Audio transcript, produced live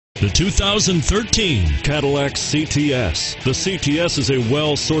The 2013 Cadillac CTS. The CTS is a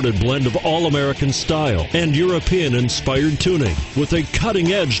well-sorted blend of all-American style and European-inspired tuning with a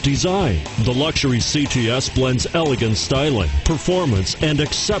cutting-edge design. The luxury CTS blends elegant styling, performance, and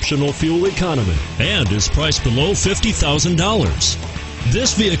exceptional fuel economy and is priced below $50,000.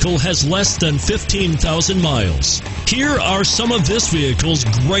 This vehicle has less than 15,000 miles. Here are some of this vehicle's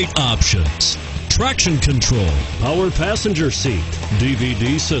great options: traction control, power passenger seat,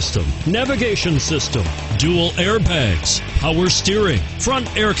 DVD system, navigation system, dual airbags, power steering, front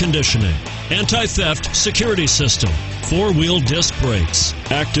air conditioning, anti-theft security system, four-wheel disc brakes,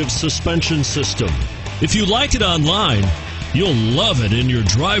 active suspension system. If you like it online, you'll love it in your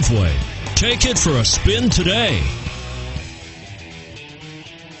driveway. Take it for a spin today.